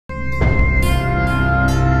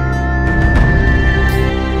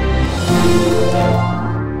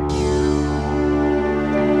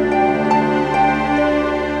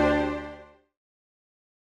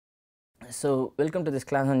So, welcome to this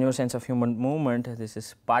class on neuroscience of human movement. This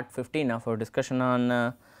is part 15 of our discussion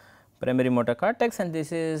on primary motor cortex, and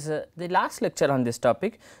this is the last lecture on this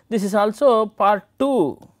topic. This is also part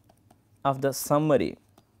 2 of the summary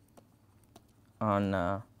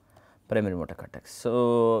on primary motor cortex.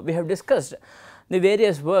 So, we have discussed the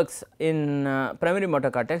various works in primary motor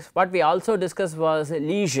cortex. What we also discussed was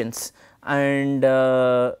lesions and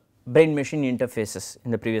brain machine interfaces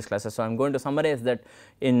in the previous classes. So, I am going to summarize that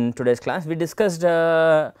in today's class. We discussed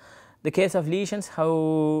the case of lesions,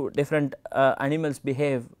 how different animals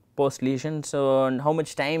behave post lesion. So, and how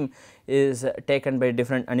much time is taken by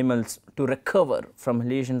different animals to recover from a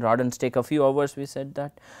lesion. Rodents take a few hours, we said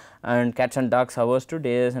that, and cats and dogs hours to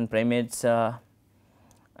days, and primates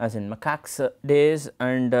as in macaques days,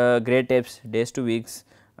 and great apes days to weeks,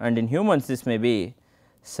 and in humans this may be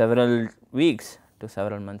several weeks to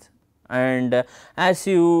several months. And as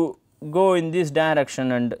you go in this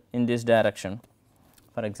direction and in this direction,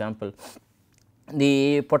 for example,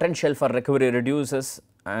 the potential for recovery reduces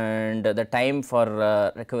and the time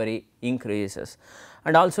for recovery increases,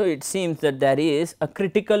 and also it seems that there is a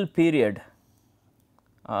critical period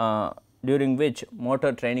during which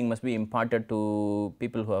motor training must be imparted to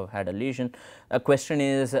people who have had a lesion. A question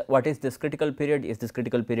is, what is this critical period? Is this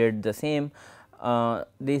critical period the same?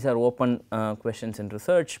 These are open questions in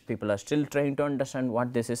research. People are still trying to understand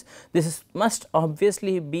what this is. This must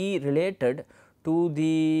obviously be related to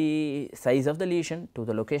the size of the lesion, to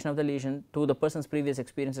the location of the lesion, to the person's previous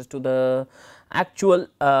experiences, to the actual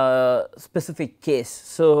specific case.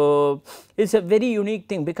 So, it is a very unique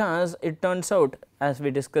thing, because it turns out, as we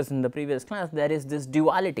discussed in the previous class, there is this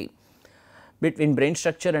duality between brain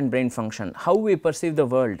structure and brain function. How we perceive the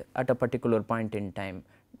world at a particular point in time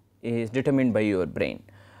is determined by your brain.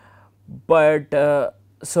 But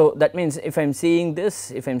so that means if I am seeing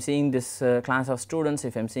this, if I am seeing this class of students,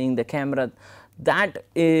 if I am seeing the camera, that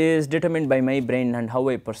is determined by my brain and how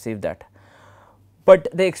I perceive that. But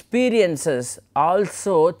the experiences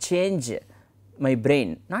also change my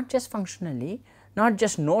brain, not just functionally, not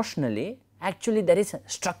just notionally, actually there is a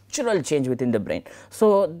structural change within the brain.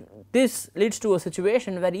 So, this leads to a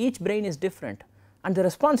situation where each brain is different, and the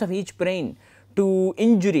response of each brain to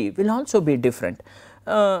injury will also be different.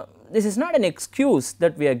 This is not an excuse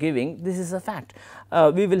that we are giving, this is a fact.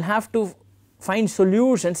 We will have to find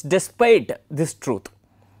solutions despite this truth.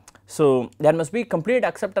 So, there must be complete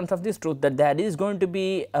acceptance of this truth, that there is going to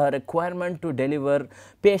be a requirement to deliver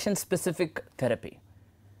patient specific therapy.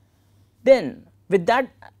 Then with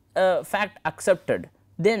that fact accepted,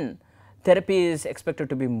 then therapy is expected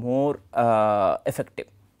to be more effective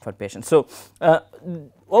for patients. So,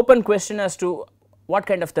 open question as to what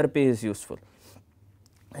kind of therapy is useful.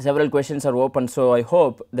 Several questions are open. So, I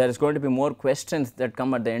hope there is going to be more questions that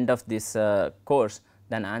come at the end of this course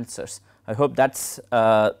than answers. I hope that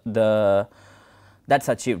is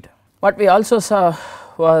achieved. What we also saw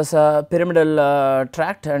was pyramidal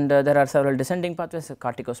tract, and there are several descending pathways, the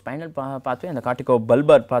corticospinal pathway and the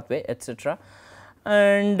corticobulbar pathway, etc.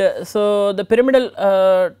 And so, the pyramidal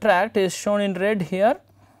tract is shown in red here,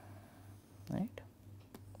 right.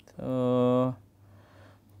 So,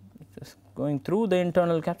 just going through the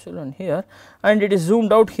internal capsule and here, and it is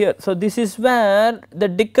zoomed out here. So, this is where the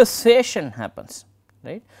decussation happens,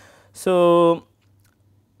 right. So,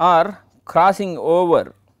 or crossing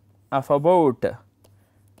over of about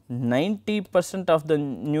 90% of the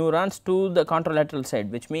neurons to the contralateral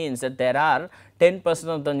side, which means that there are 10%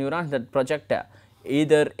 of the neurons that project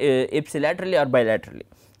either ipsilaterally or bilaterally,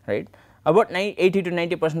 right. About 80 to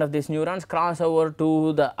 90% of these neurons cross over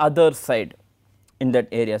to the other side in that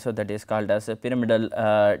area. So, that is called as a pyramidal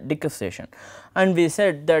decussation, and we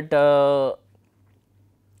said that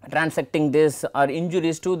transecting this or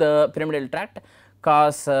injuries to the pyramidal tract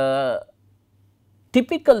cause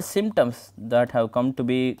typical symptoms that have come to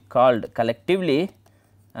be called collectively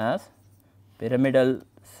as pyramidal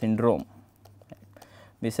syndrome.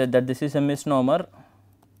 We said that this is a misnomer.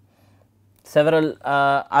 Several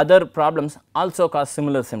other problems also cause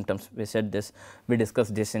similar symptoms. We said this, we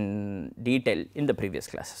discussed this in detail in the previous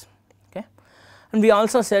classes. Okay. And we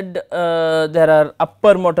also said there are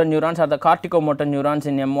upper motor neurons or the corticomotor neurons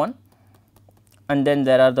in M1, and then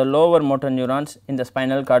there are the lower motor neurons in the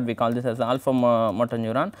spinal cord. We call this as the alpha motor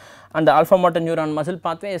neuron, and the alpha motor neuron muscle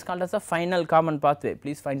pathway is called as the final common pathway.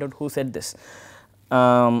 Please find out who said this.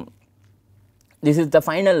 This is the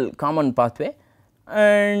final common pathway,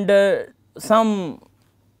 and some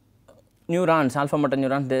neurons, alpha motor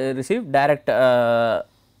neurons, they receive direct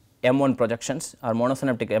M1 projections or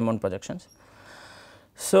monosynaptic M1 projections.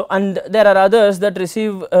 So, and there are others that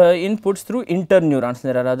receive inputs through interneurons,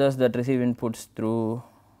 there are others that receive inputs through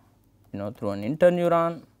through an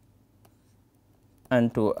interneuron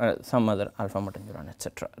and to some other alpha motor neuron,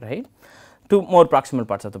 etc., right, to more proximal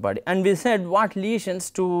parts of the body. And we said what lesions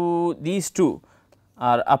to these two,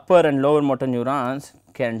 our upper and lower motor neurons,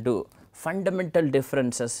 can do. Fundamental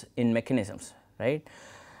differences in mechanisms, right.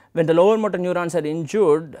 When the lower motor neurons are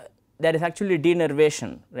injured, there is actually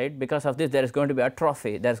denervation, right. Because of this, there is going to be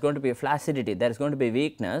atrophy, there is going to be flaccidity, there is going to be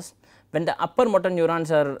weakness. When the upper motor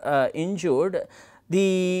neurons are injured,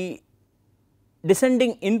 the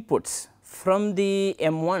descending inputs from the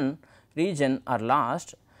M1 region are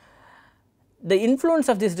lost. The influence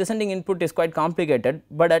of this descending input is quite complicated,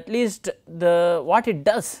 but at least what it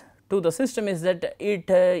does to the system is that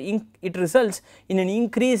it results in an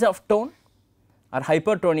increase of tone or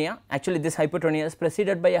hypertonia. Actually, this hypertonia is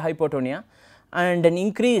preceded by a hypotonia, and an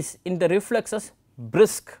increase in the reflexes,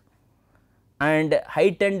 brisk and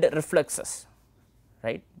heightened reflexes,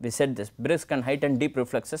 right. We said this, brisk and heightened deep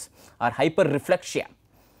reflexes are hyperreflexia,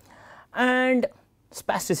 and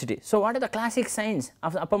spasticity. So, what are the classic signs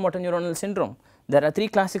of the upper motor neuronal syndrome? There are 3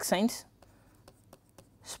 classic signs.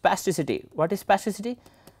 Spasticity. What is spasticity?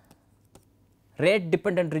 Rate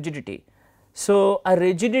dependent rigidity. So, a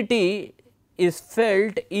rigidity is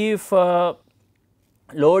felt if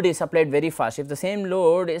load is applied very fast. If the same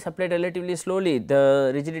load is applied relatively slowly,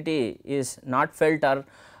 the rigidity is not felt or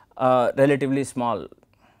relatively small,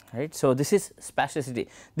 right. So, this is spasticity.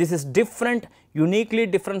 This is different, uniquely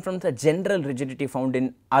different from the general rigidity found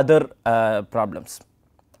in other problems.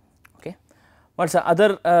 Okay. What is the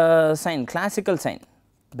other sign? Classical sign,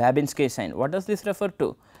 Babinski sign. What does this refer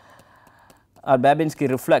to? Or Babinski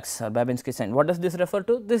reflex or Babinski sign. What does this refer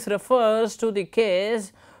to? This refers to the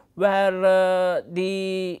case where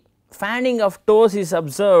the fanning of toes is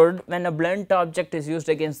observed when a blunt object is used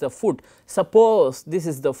against the foot. Suppose this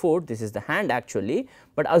is the foot, this is the hand actually,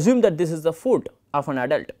 but assume that this is the foot of an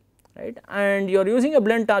adult, right, and you are using a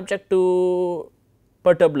blunt object to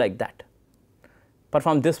perturb like that,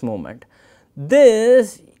 perform this movement.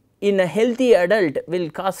 This in a healthy adult will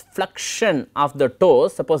cause flexion of the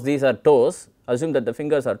toes. Suppose these are toes, assume that the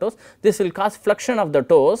fingers are toes, this will cause flexion of the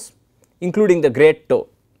toes including the great toe,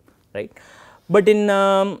 right. But in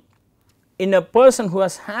a person who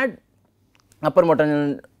has had upper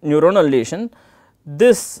motor neuronal lesion,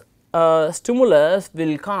 this stimulus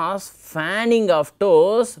will cause fanning of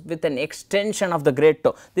toes with an extension of the great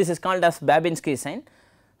toe. This is called as Babinski sign.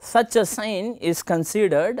 Such a sign is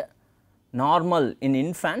considered normal in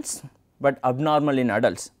infants, but abnormal in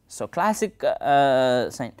adults. So, classic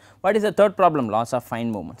sign. What is the third problem? Loss of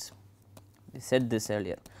fine movements. We said this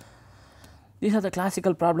earlier. These are the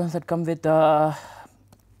classical problems that come with upper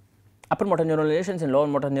motor neuronal lesions. In lower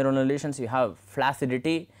motor neuronal lesions, you have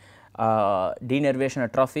flaccidity, denervation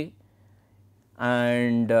atrophy,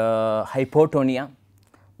 and hypotonia,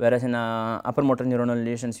 whereas in upper motor neuronal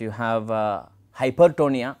lesions, you have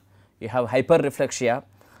hypertonia, you have hyperreflexia,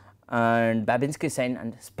 and Babinski sign,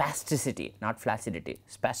 and spasticity, not flaccidity,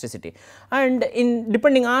 spasticity. And in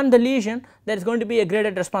depending on the lesion, there is going to be a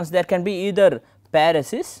graded response. There can be either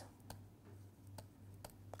paresis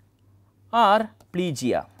or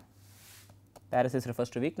plegia. Paresis refers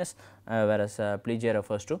to weakness, whereas plegia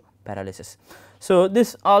refers to paralysis. So,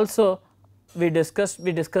 this also we discussed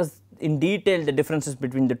in detail the differences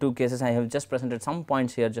between the two cases. I have just presented some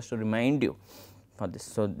points here just to remind you for this.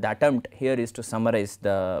 So, the attempt here is to summarize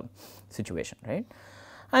the situation, right.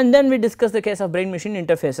 And then we discussed the case of brain machine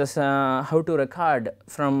interfaces, how to record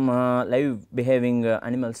from live behaving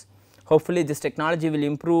animals. Hopefully, this technology will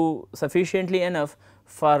improve sufficiently enough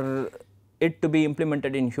for it to be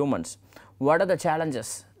implemented in humans. What are the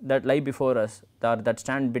challenges that lie before us, that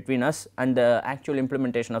stand between us and the actual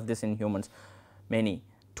implementation of this in humans? Many,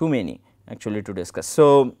 too many actually to discuss.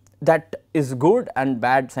 So, that is good and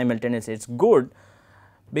bad simultaneously. It is good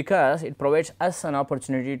because it provides us an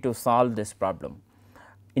opportunity to solve this problem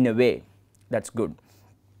in a way, that is good.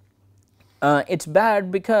 It is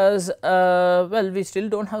bad because well, we still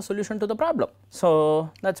do not have solution to the problem. So,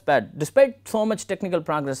 that is bad. Despite so much technical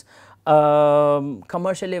progress,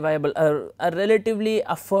 commercially viable, a relatively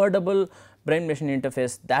affordable brain machine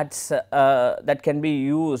interface that can be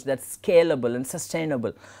used, that is scalable and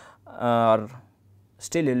sustainable, are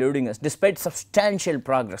still eluding us despite substantial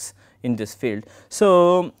progress in this field.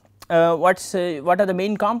 So, what are the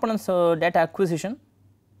main components? So, data acquisition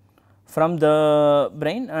from the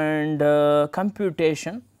brain and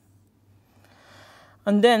computation,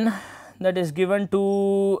 and then that is given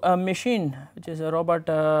to a machine which is a robot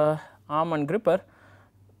arm and gripper,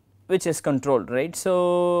 which is controlled, right.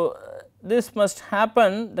 So, this must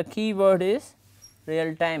happen, the key word is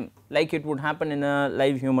real time, like it would happen in a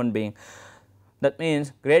live human being. That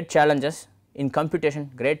means great challenges in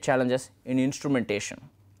computation, great challenges in instrumentation,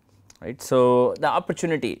 right. So, the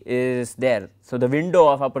opportunity is there. So, the window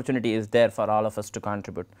of opportunity is there for all of us to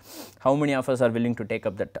contribute. How many of us are willing to take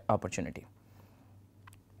up that opportunity?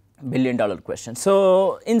 $1 billion question.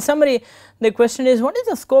 So, in summary, the question is, what is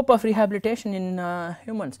the scope of rehabilitation in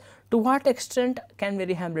humans? To what extent can we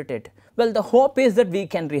rehabilitate? Well, the hope is that we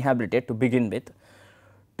can rehabilitate to begin with.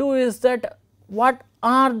 2 is that what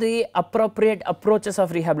are the appropriate approaches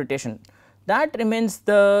of rehabilitation? That remains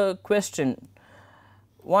the question.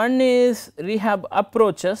 One is rehab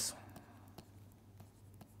approaches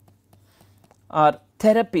or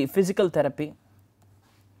therapy, physical therapy.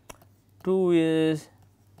 2 is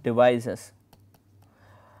devices.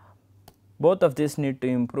 Both of these need to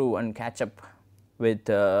improve and catch up with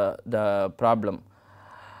the problem.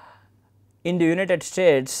 In the United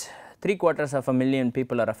States, 750,000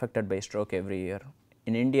 people are affected by stroke every year.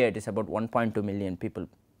 In India, it is about 1.2 million people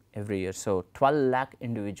every year. So, 12 lakh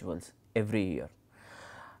individuals every year,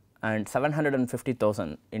 and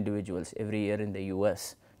 750,000 individuals every year in the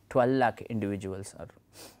US. 12 lakh individuals are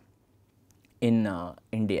in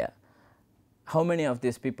India. How many of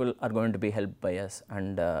these people are going to be helped by us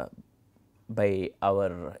and by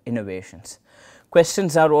our innovations?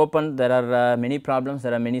 Questions are open. There are many problems,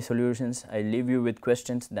 there are many solutions. I leave you with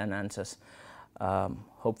questions than answers.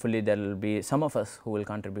 Hopefully, there will be some of us who will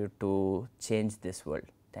contribute to change this world.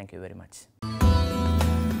 Thank you very much.